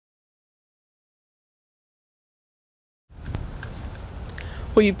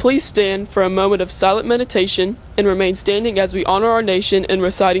Will you please stand for a moment of silent meditation and remain standing as we honor our nation in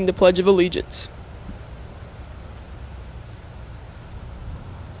reciting the Pledge of Allegiance.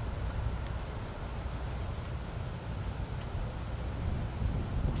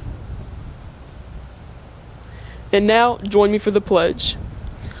 And now, join me for the pledge.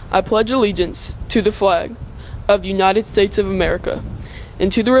 I pledge allegiance to the flag of the United States of America and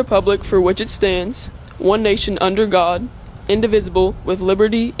to the republic for which it stands, one nation under God, indivisible, with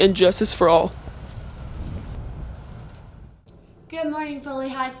liberty and justice for all. Good morning, Foley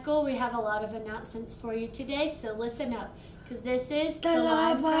High School. We have a lot of announcements for you today, so listen up, because this is the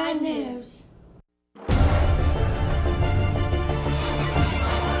Live News.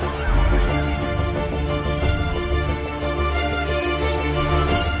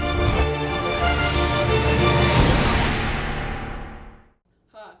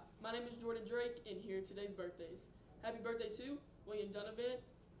 My name is Jordan Drake, and here are today's birthdays. Happy birthday to William Donovan,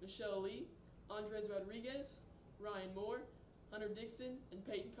 Michelle Lee, Andres Rodriguez, Ryan Moore, Hunter Dixon, and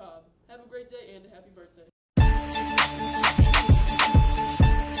Peyton Cobb. Have a great day and a happy birthday.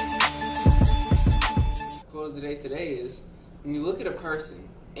 Quote of the day today is, when you look at a person,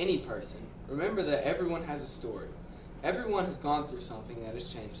 any person, remember that everyone has a story. Everyone has gone through something that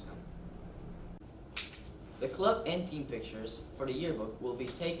has changed them. The club and team pictures for the yearbook will be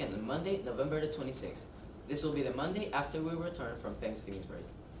taken on Monday, November the 26th. This will be the Monday after we return from Thanksgiving break.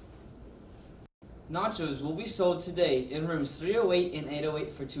 Nachos will be sold today in rooms 308 and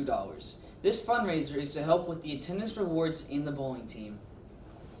 808 for $2. This fundraiser is to help with the attendance rewards in the bowling team.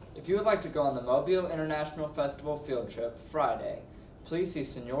 If you would like to go on the Mobile International Festival field trip Friday, please see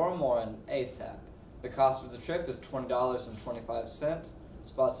Senora Morin ASAP. The cost of the trip is $20.25.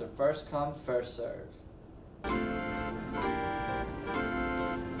 Spots are first come, first serve.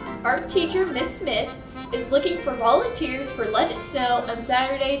 Art teacher Miss Smith is looking for volunteers for Let It Snow on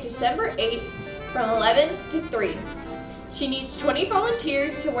Saturday, December 8th from 11 to 3. She needs 20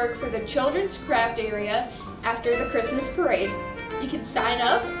 volunteers to work for the children's craft area after the Christmas parade. You can sign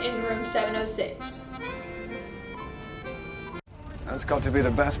up in room 706. That's got to be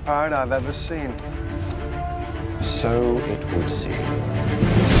the best parade I've ever seen. So it would seem.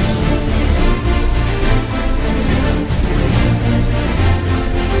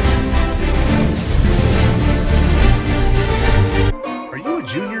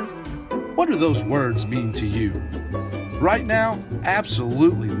 Junior, what do those words mean to you? Right now,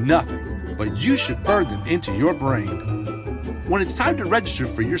 absolutely nothing, but you should burn them into your brain. When it's time to register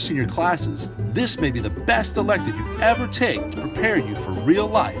for your senior classes, this may be the best elective you ever take to prepare you for real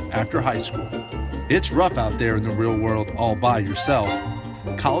life after high school. It's rough out there in the real world all by yourself.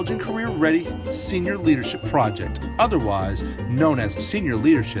 College and Career Ready Senior Leadership Project, otherwise known as Senior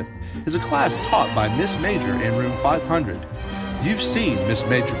Leadership, is a class taught by Miss Major in room 500. You've seen Miss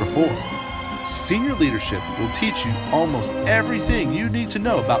Major before. Senior Leadership will teach you almost everything you need to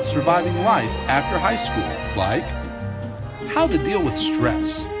know about surviving life after high school, like how to deal with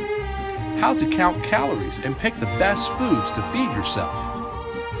stress, how to count calories and pick the best foods to feed yourself,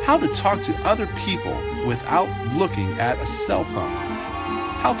 how to talk to other people without looking at a cell phone,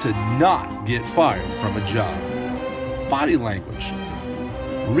 how to not get fired from a job, body language,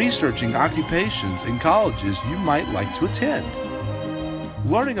 researching occupations and colleges you might like to attend,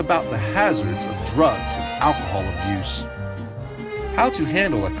 learning about the hazards of drugs and alcohol abuse, how to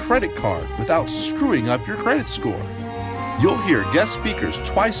handle a credit card without screwing up your credit score. You'll hear guest speakers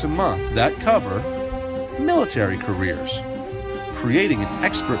twice a month that cover military careers, creating an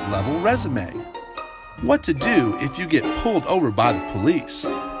expert-level resume, what to do if you get pulled over by the police,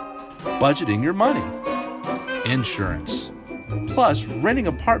 budgeting your money, insurance, plus renting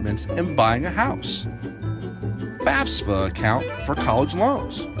apartments and buying a house, FAFSA account for college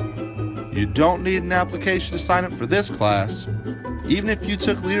loans. You don't need an application to sign up for this class. Even if you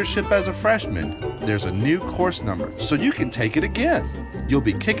took leadership as a freshman, there's a new course number, so you can take it again. You'll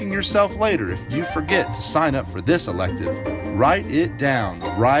be kicking yourself later if you forget to sign up for this elective. Write it down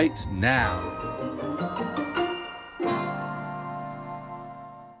right now.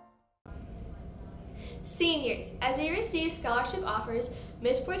 Seniors, as you receive scholarship offers,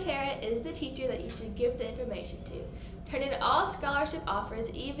 Ms. Portera is the teacher that you should give the information to. Turn in all scholarship offers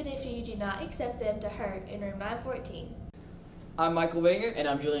even if you do not accept them to her in room 914. I'm Michael Winger. And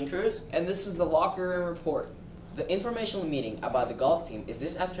I'm Julian Cruz. And this is the locker room report. The informational meeting about the golf team is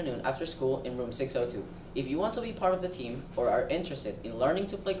this afternoon after school in room 602. If you want to be part of the team or are interested in learning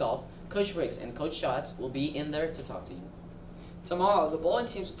to play golf, Coach Riggs and Coach Schatz will be in there to talk to you. Tomorrow, the bowling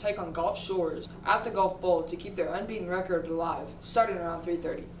teams will take on Gulf Shores at the Gulf Bowl to keep their unbeaten record alive, starting around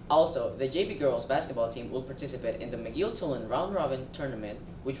 3:30. Also, the JV girls basketball team will participate in the McGill-Tulane Round Robin Tournament,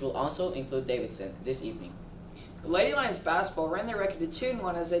 which will also include Davidson this evening. The Lady Lions basketball ran their record to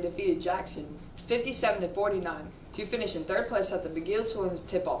 2-1 as they defeated Jackson 57-49 to finish in third place at the McGill-Tulane's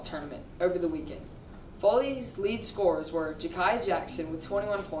tip-off tournament over the weekend. Foley's lead scorers were Ja'Kiah Jackson with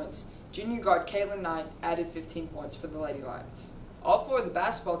 21 points. Junior guard Caitlin Knight added 15 points for the Lady Lions. All four of the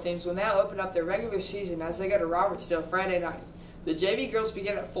basketball teams will now open up their regular season as they go to Robertsdale Friday night. The JV girls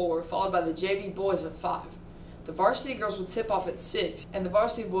begin at 4, followed by the JV boys at 5. The varsity girls will tip off at 6, and the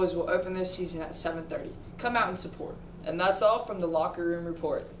varsity boys will open their season at 7:30. Come out and support. And that's all from the Locker Room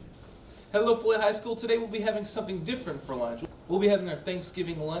Report. Hello, Foley High School. Today we'll be having something different for lunch. We'll be having our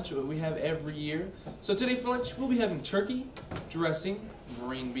Thanksgiving lunch that we have every year. So today for lunch, we'll be having turkey, dressing,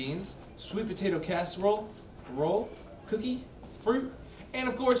 green beans, sweet potato casserole, roll, cookie, fruit, and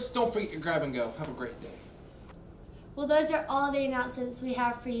of course, don't forget your grab and go. Have a great day. Well, those are all the announcements we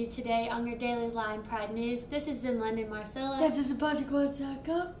have for you today on your Daily Lion Pride News. This has been London Marcella. This is Buttergold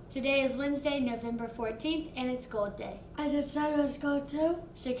Circle. Today is Wednesday, November 14th, and it's Gold Day. And it's Cyrus Gold too.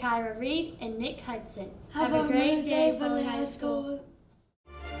 Shakira Reed and Nick Hudson. Have a great day, Foley High School.